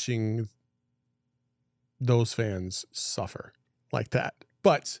watching those fans suffer like that.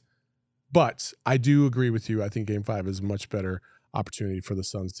 But I do agree with you. I think Game 5 is a much better opportunity for the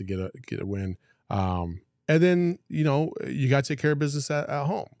Suns to get a win. And then, you got to take care of business at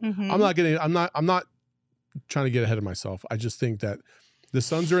home. Mm-hmm. I'm not trying to get ahead of myself. I just think that The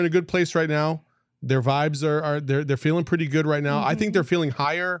Suns are in a good place right now. Their vibes they're feeling pretty good right now. I think they're feeling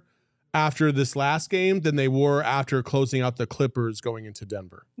higher after this last game than they were after closing out the Clippers going into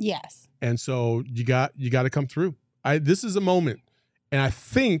Denver. Yes. And so you got to come through. This is a moment. And I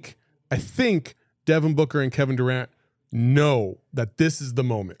think Devin Booker and Kevin Durant know that this is the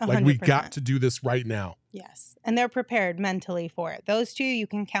moment. 100%. Like, we got to do this right now. Yes. And they're prepared mentally for it. Those two, you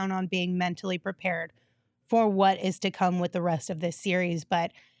can count on being mentally prepared for what is to come with the rest of this series.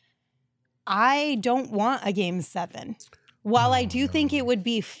 But I don't want a game 7. While I do think it would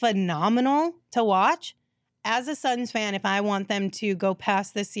be phenomenal to watch, as a Suns fan, if I want them to go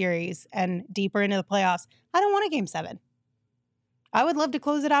past this series and deeper into the playoffs, I don't want a game 7. I would love to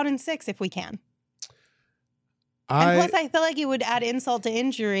close it out in 6 if we can. And plus, I feel like it would add insult to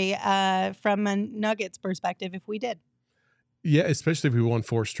injury from a Nuggets perspective if we did. Yeah, especially if we won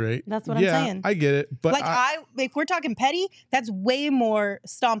 4 straight. That's what I'm saying. I get it. But if we're talking petty, that's way more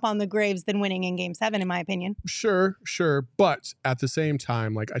stomp on the graves than winning in game 7, in my opinion. Sure. But at the same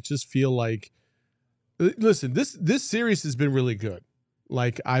time, like, I just feel like, listen, this series has been really good.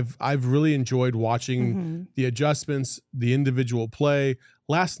 Like, I've really enjoyed watching the adjustments, the individual play.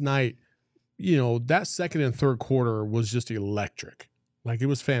 Last night, that second and third quarter was just electric. Like, it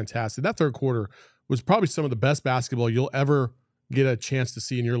was fantastic. That third quarter was probably some of the best basketball you'll ever get a chance to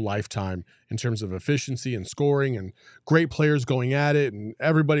see in your lifetime in terms of efficiency and scoring and great players going at it, and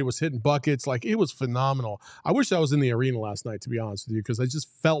everybody was hitting buckets. Like, it was phenomenal. I wish I was in the arena last night, to be honest with you, because I just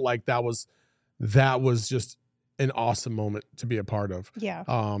felt like that was just an awesome moment to be a part of. Yeah.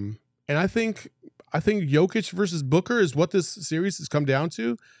 And I think Jokic versus Booker is what this series has come down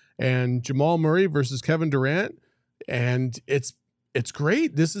to, and Jamal Murray versus Kevin Durant, and it's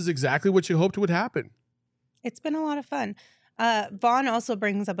great. This is exactly what you hoped would happen. It's been a lot of fun. Vaughn also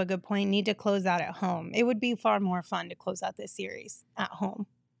brings up a good point. Need to close out at home. It would be far more fun to close out this series at home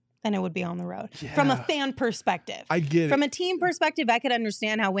than it would be on the road. Yeah. From a fan perspective. I get it. From a team perspective, I could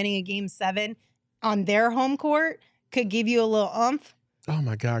understand how winning a game 7 on their home court could give you a little oomph. Oh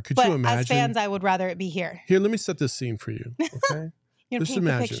my God. Could you imagine? As fans, I would rather it be here. Here, let me set this scene for you. Okay. Just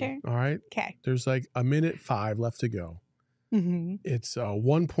imagine. The picture? All right. Okay. There's like 1:05 left to go. Mm-hmm. It's a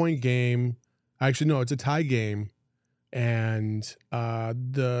 1-point game. Actually, no, it's a tie game. And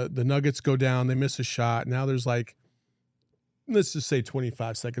the Nuggets go down. They miss a shot. Now there's like, let's just say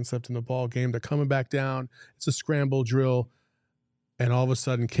 25 seconds left in the ball game. They're coming back down. It's a scramble drill. And all of a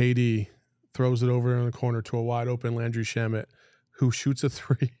sudden, KD throws it over in the corner to a wide open Landry Shamet, who shoots a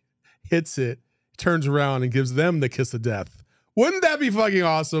 3, hits it, turns around and gives them the kiss of death. Wouldn't that be fucking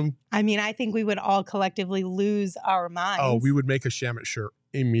awesome? I mean, I think we would all collectively lose our minds. Oh, we would make a Shamet shirt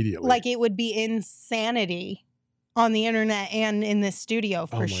immediately. Like, it would be insanity on the internet and in this studio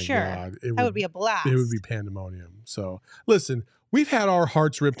for sure. God. That would be a blast. It would be pandemonium. So, listen, we've had our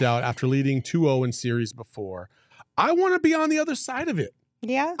hearts ripped out after leading 2-0 in series before. I want to be on the other side of it.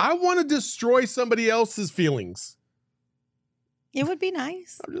 Yeah. I want to destroy somebody else's feelings. It would be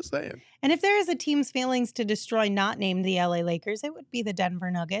nice. I'm just saying. And if there is a team's feelings to destroy not named the LA Lakers, it would be the Denver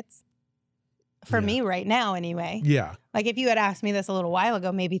Nuggets. For me right now, anyway. Yeah. Like, if you had asked me this a little while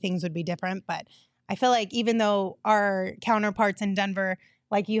ago, maybe things would be different. But I feel like even though our counterparts in Denver,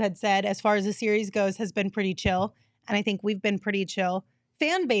 like you had said, as far as the series goes, has been pretty chill. And I think we've been pretty chill.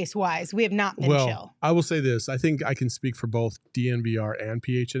 Fan base wise, we have not been chill. I will say this. I think I can speak for both DNVR and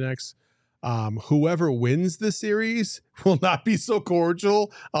PHNX. Whoever wins the series will not be so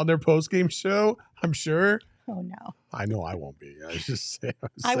cordial on their post-game show, I'm sure. Oh, no. I know I won't be. I was just saying.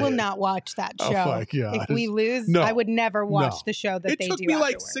 I will not watch that show. Oh, my God. If we lose, I would never watch the show that they do. It took me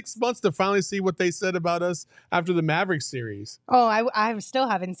like 6 months to finally see what they said about us after the Mavericks series. Oh, I still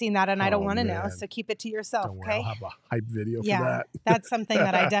haven't seen that, and I don't want to know. So keep it to yourself, Don't worry, okay? I'll have a hype video for yeah, that. That's something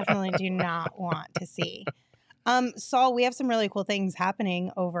that I definitely do not want to see. Saul, we have some really cool things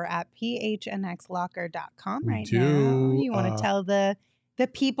happening over at phnxlocker.com right now. You want to tell the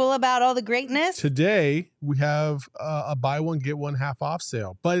people about all the greatness? Today, we have a buy one, get one half off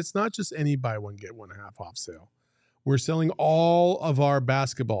sale. But it's not just any buy one, get one half off sale. We're selling all of our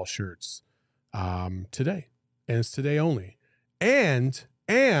basketball shirts today. And it's today only. And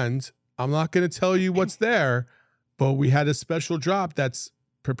I'm not going to tell you what's there, but we had a special drop that's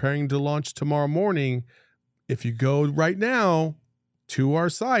preparing to launch tomorrow morning. If you go right now to our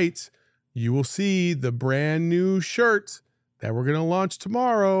site, you will see the brand new shirt that we're going to launch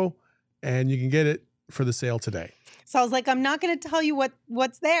tomorrow, and you can get it for the sale today. So I was like, I'm not going to tell you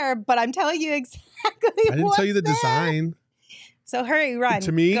what's there, but I'm telling you exactly I didn't tell you the design. So hurry, run.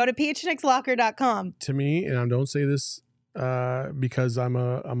 To me, go to phnxlocker.com. To me, and I don't say this because I'm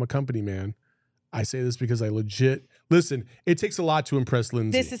a company man. I say this because I legit Listen, it takes a lot to impress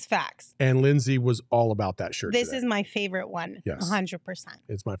Lindsay. This is facts. And Lindsay was all about that shirt This today. is my favorite one. Yes. 100%.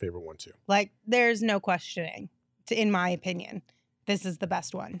 It's my favorite one too. Like, there's no questioning, in my opinion. This is the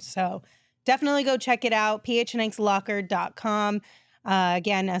best one. So definitely go check it out. phnxlocker.com.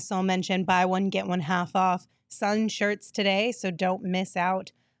 Again, as Saul mentioned, buy one, get one half off Sun shirts today. So don't miss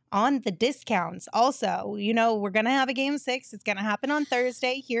out on the discounts. Also, we're going to have a Game 6. It's going to happen on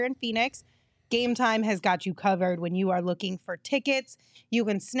Thursday here in Phoenix. Game Time has got you covered when you are looking for tickets. You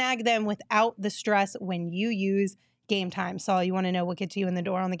can snag them without the stress when you use Game Time. Saul, you want to know what gets you in the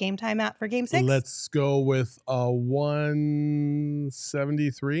door on the Game Time app for Game 6? Let's go with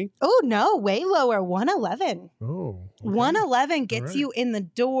 173. Oh, no, way lower, 111. Oh. Okay. 111 gets right. you in the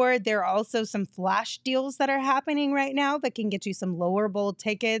door. There are also some flash deals that are happening right now that can get you some lower bowl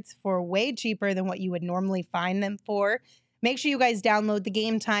tickets for way cheaper than what you would normally find them for. Make sure you guys download the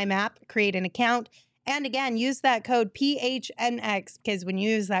Game Time app, create an account, and again, use that code PHNX because when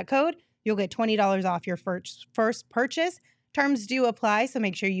you use that code, you'll get $20 off your first purchase. Terms do apply, so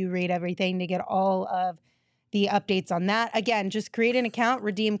make sure you read everything to get all of the updates on that. Again, just create an account,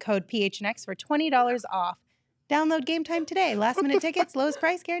 redeem code PHNX for $20 off. Download Game Time today. Last minute tickets, lowest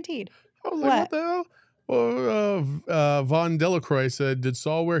price guaranteed. I was like, what the hell? Well, Von Delacroix said, did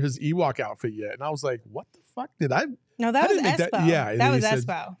Saul wear his Ewok outfit yet? And I was like, what the fuck did I? No, that was Espo. Yeah. That was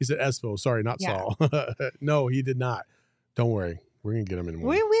Espo. He said Espo. Sorry, not Saul. No, he did not. Don't worry. We're going to get him in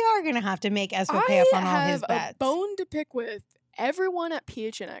one. We are going to have to make Espo pay up on all his bets. I have a bone to pick with everyone at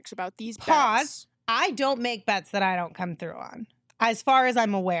PHNX about these Pause. bets. I don't make bets that I don't come through on. As far as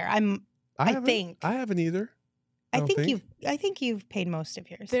I'm aware. I haven't either. I think you've paid most of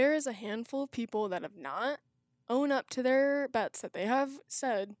yours. There is a handful of people that have not owned up to their bets that they have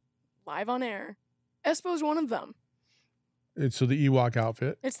said live on air. Espo's one of them. So the Ewok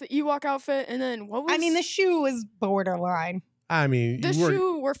outfit. It's the Ewok outfit, and then what was... I mean, the shoe is borderline. I mean... The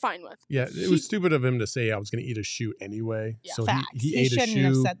shoe we're fine with. Yeah, it was stupid of him to say I was going to eat a shoe anyway. Yeah, so facts. he ate a shoe. He shouldn't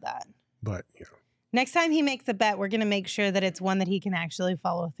have said that. But, Next time he makes a bet, we're going to make sure that it's one that he can actually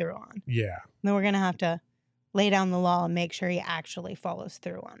follow through on. Yeah. Then we're going to have to lay down the law and make sure he actually follows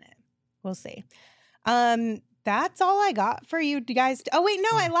through on it. We'll see. That's all I got for you guys. Oh, wait,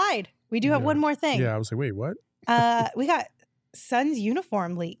 no, I lied. We do have one more thing. Yeah, I was like, wait, what? We got Suns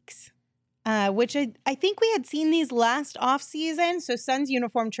uniform leaks, which I think we had seen these last off season. So Suns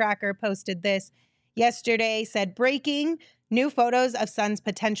uniform tracker posted this yesterday, said breaking new photos of Suns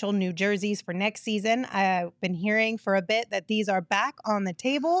potential new jerseys for next season. I've been hearing for a bit that these are back on the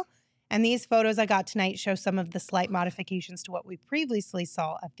table. And these photos I got tonight show some of the slight modifications to what we previously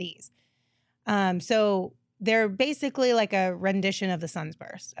saw of these. So they're basically like a rendition of the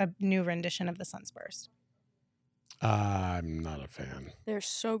Sunsburst, a new rendition of the Sunsburst. I'm not a fan. They're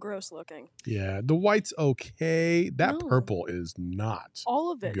so gross looking. Yeah, the white's okay. That purple is not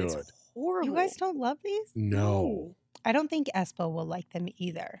all of it good. Is horrible. You guys don't love these? No. I don't think Espo will like them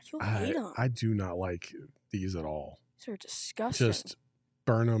either. You'll hate them. I do not like these at all. These are disgusting. Just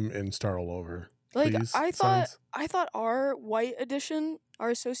burn them and start all over. Like, please, I Suns. thought our white edition,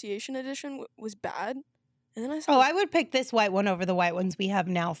 our association edition was bad. And then I saw... Oh, I would pick this white one over the white ones we have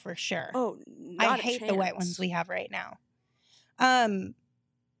now for sure. Oh, I hate the white ones we have right now. I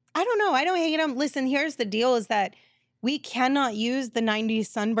don't know. I don't hate them. Listen, here's the deal is that we cannot use the 90s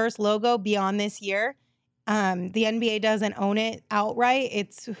Sunburst logo beyond this year. The NBA doesn't own it outright.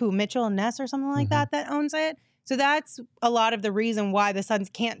 It's Mitchell and Ness or something like that owns it. So that's a lot of the reason why the Suns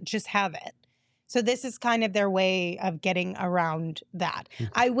can't just have it. So this is kind of their way of getting around that.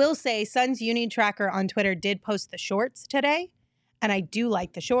 I will say Suns Uni Tracker on Twitter did post the shorts today, and I do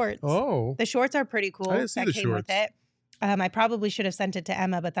like the shorts. Oh. The shorts are pretty cool. I didn't see that the came shorts. with it. I probably should have sent it to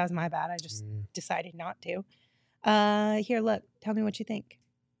Emma, but that was my bad. I just decided not to. Here, look. Tell me what you think.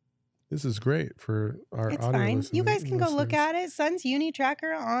 This is great for our It's audio fine. You guys can go look listeners. at it. Suns Uni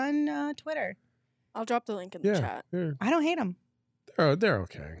Tracker on Twitter. I'll drop the link in the chat. I don't hate them. They're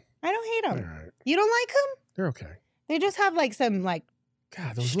okay. I don't hate them. All right. You don't like them? They're okay. They just have like some like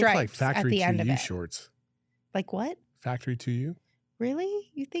God, those look stripes like factory at the to end of you it. shorts. Like what? Factory to you?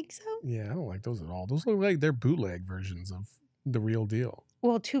 Really? You think so? Yeah, I don't like those at all. Those look like they're bootleg versions of the real deal.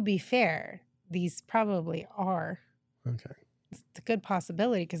 Well, to be fair, these probably are. Okay. It's a good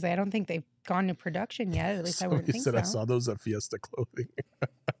possibility because I don't think they've gone to production yet. At least I wouldn't think so. I saw those at Fiesta Clothing.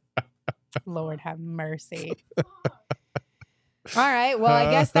 Lord have mercy. All right. Well,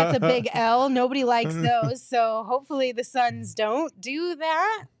 I guess that's a big L. Nobody likes those. So hopefully the Suns don't do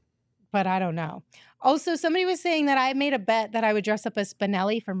that. But I don't know. Also, somebody was saying that I made a bet that I would dress up as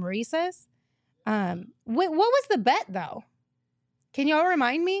Spinelli from Reese's. What was the bet, though? Can y'all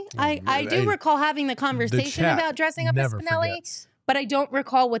remind me? I do recall having the conversation about dressing up as Spinelli, but I don't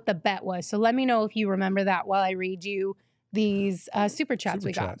recall what the bet was. So let me know if you remember that while I read you these super chats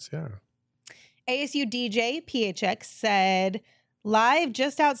we got. Yeah. ASU DJ PHX said, live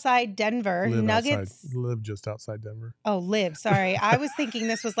just outside Denver. Nuggets. Live just outside Denver. Oh, live. Sorry. I was thinking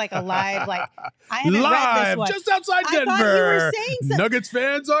this was like a live, like, I haven't read this one. Just outside Denver. I thought you were saying something. Nuggets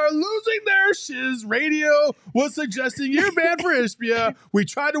fans are losing their shiz. Radio was suggesting you're banned for Ishbia. We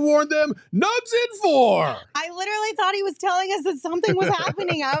tried to warn them. Nugs in 4. I literally thought he was telling us that something was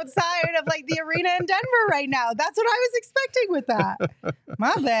happening outside of like the arena in Denver right now. That's what I was expecting with that.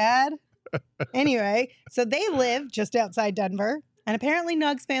 My bad. Anyway, so they live just outside Denver. And apparently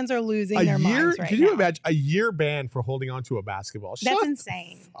Nugs fans are losing their minds right now. Can you imagine a year ban for holding on to a basketball? That's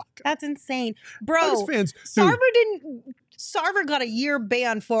insane. That's insane. Bro, fans, Sarver got a year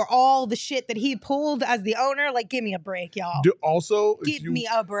ban for all the shit that he pulled as the owner. Like, give me a break, y'all. Give me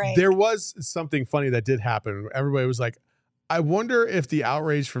a break. There was something funny that did happen. Everybody was like, I wonder if the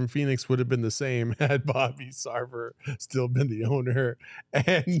outrage from Phoenix would have been the same had Bobby Sarver still been the owner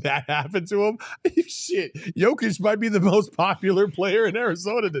and that happened to him. Shit, Jokic might be the most popular player in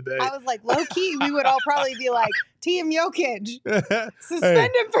Arizona today. I was like, low key, we would all probably be like, Team Jokic,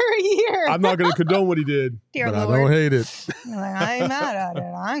 suspend him for a year. I'm not going to condone what he did, Dear but Lord. I don't hate it. Like, I ain't mad at it.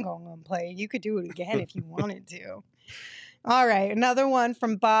 I ain't going to play. You could do it again if you wanted to. All right, another one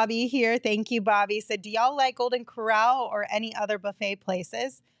from Bobby here. Thank you, Bobby. Said, do y'all like Golden Corral or any other buffet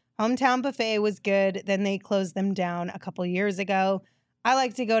places? Hometown Buffet was good. Then they closed them down a couple years ago. I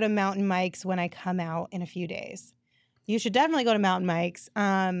like to go to Mountain Mike's when I come out in a few days. You should definitely go to Mountain Mike's.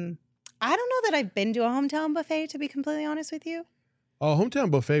 I don't know that I've been to a Hometown Buffet, to be completely honest with you. Oh, Hometown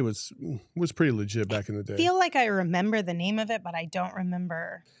Buffet was pretty legit back in the day. I feel like I remember the name of it, but I don't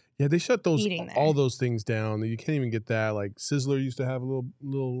remember. Yeah, they shut all those things down. You can't even get that. Like Sizzler used to have a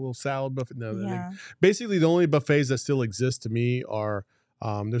little salad buffet. No, Yeah. Basically the only buffets that still exist to me are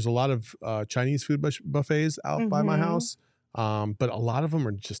there's a lot of Chinese food buffets out by my house, but a lot of them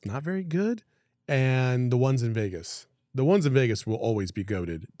are just not very good. And the ones in Vegas will always be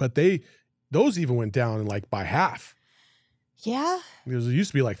goated. But those even went down like by half. Yeah, because there used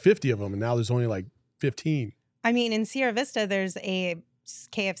to be like 50 of them, and now there's only like 15. I mean, in Sierra Vista, there's a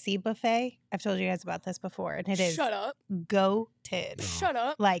KFC buffet. I've told you guys about this before, and it is goated. Shut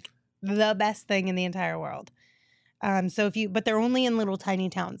up. Like the best thing in the entire world. But they're only in little tiny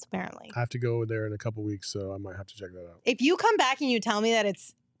towns, apparently. I have to go there in a couple weeks, so I might have to check that out. If you come back and you tell me that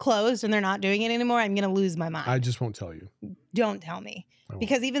it's closed and they're not doing it anymore, I'm going to lose my mind. I just won't tell you. Don't tell me.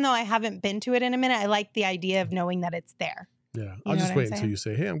 Because even though I haven't been to it in a minute, I like the idea of knowing that it's there. Yeah. I'll just wait until you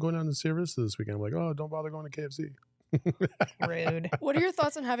say, hey, I'm going down to Sierra Vista this weekend. I'm like, oh, don't bother going to KFC. Rude. What are your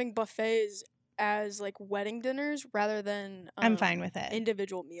thoughts on having buffets as like wedding dinners rather than I'm fine with it.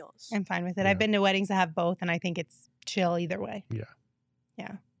 Individual meals? I'm fine with it. Yeah. I've been to weddings that have both, and I think it's chill either way. Yeah.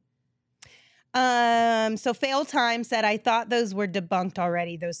 So Fail Time said, I thought those were debunked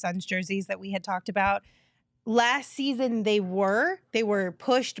already, those Suns jerseys that we had talked about. Last season they were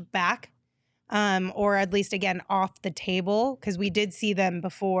pushed back, or at least again off the table, because we did see them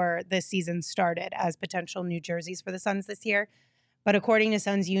before the season started as potential new jerseys for the Suns this year. But according to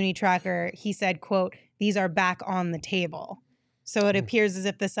Suns Uni Tracker, he said, quote, these are back on the table. So it appears as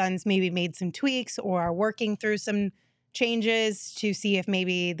if the Suns maybe made some tweaks or are working through some changes to see if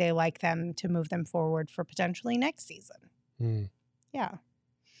maybe they like them to move them forward for potentially next season. Yeah.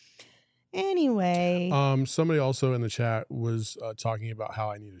 Anyway. Somebody also in the chat was talking about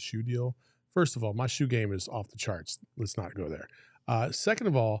how I need a shoe deal. First of all, my shoe game is off the charts. Let's not go there. Second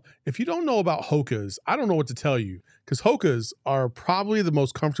of all, if you don't know about Hoka's, I don't know what to tell you, because Hoka's are probably the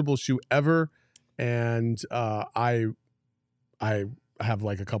most comfortable shoe ever. And I have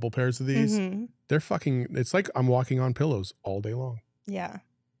like a couple pairs of these. Mm-hmm. They're it's like I'm walking on pillows all day long. Yeah.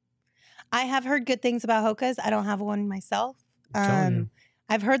 I have heard good things about Hoka's. I don't have one myself. I'm telling you.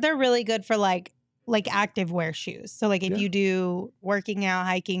 I've heard they're really good for like active wear shoes. So like if you do working out,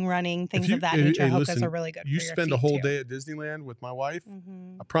 hiking, running, things of that nature, Hoka's are really good. You for your spend a feet whole too. day at Disneyland with my wife.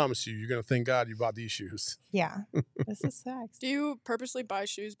 I promise you're going to thank God you bought these shoes. Yeah. This is facts. Do you purposely buy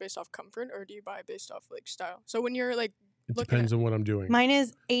shoes based off comfort, or do you buy based off like style? So when you're like, it depends on what I'm doing. Mine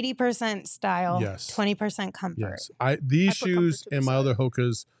is 80% style, Yes. 20% comfort. Yes. These put shoes comfort to the and my side. other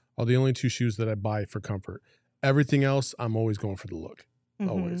Hoka's are the only two shoes that I buy for comfort. Everything else, I'm always going for the look.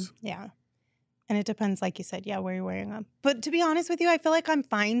 Always. Yeah. And it depends, like you said, where you're wearing them. But to be honest with you, I feel like I'm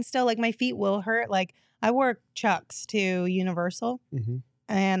fine still. Like my feet will hurt. Like I wore Chucks to Universal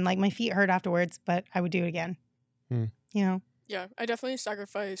and like my feet hurt afterwards, but I would do it again. You know? Yeah, I definitely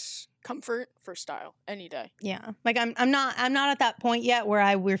sacrifice comfort for style any day. Yeah. Like I'm not at that point yet where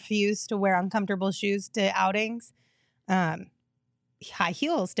I refuse to wear uncomfortable shoes to outings. High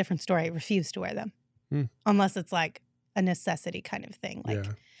heels, different story. I refuse to wear them. Unless it's like a necessity kind of thing.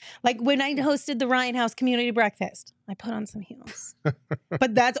 Like when I hosted the Ryan House community breakfast, I put on some heels.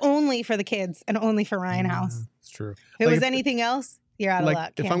 But that's only for the kids and only for Ryan House. It's true. If it was anything else, you're out of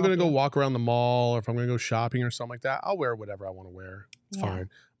luck. If I'm going to go walk around the mall or if I'm going to go shopping or something like that, I'll wear whatever I want to wear. It's fine.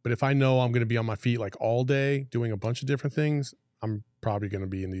 But if I know I'm going to be on my feet like all day doing a bunch of different things, I'm probably going to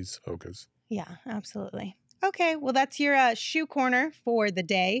be in these Hokas. Yeah, absolutely. Okay, well, that's your shoe corner for the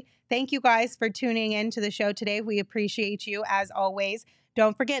day. Thank you guys for tuning in to the show today. We appreciate you as always.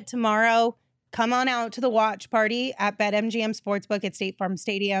 Don't forget, tomorrow, come on out to the watch party at BetMGM Sportsbook at State Farm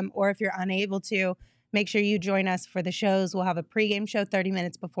Stadium. Or if you're unable to, make sure you join us for the shows. We'll have a pregame show 30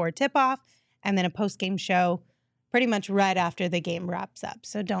 minutes before tip-off and then a postgame show pretty much right after the game wraps up.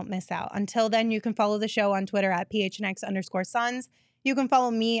 So don't miss out. Until then, you can follow the show on Twitter at PHNX_Suns. You can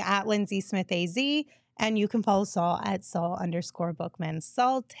follow me at Lindsay Smith AZ. And you can follow Saul at Saul_Bookman.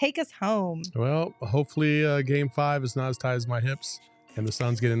 Saul, take us home. Well, hopefully game 5 is not as tight as my hips and the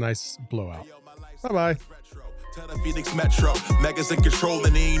Suns get a nice blowout. Bye-bye. Tell the Phoenix Metro, Megas in control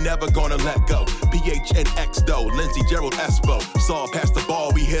and he ain't never gonna let go. PHNX though, Lindsey Gerald Espo. Saul pass the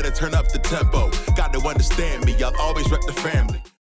ball, we here to turn up the tempo. Got to understand me, I'll always rep the family.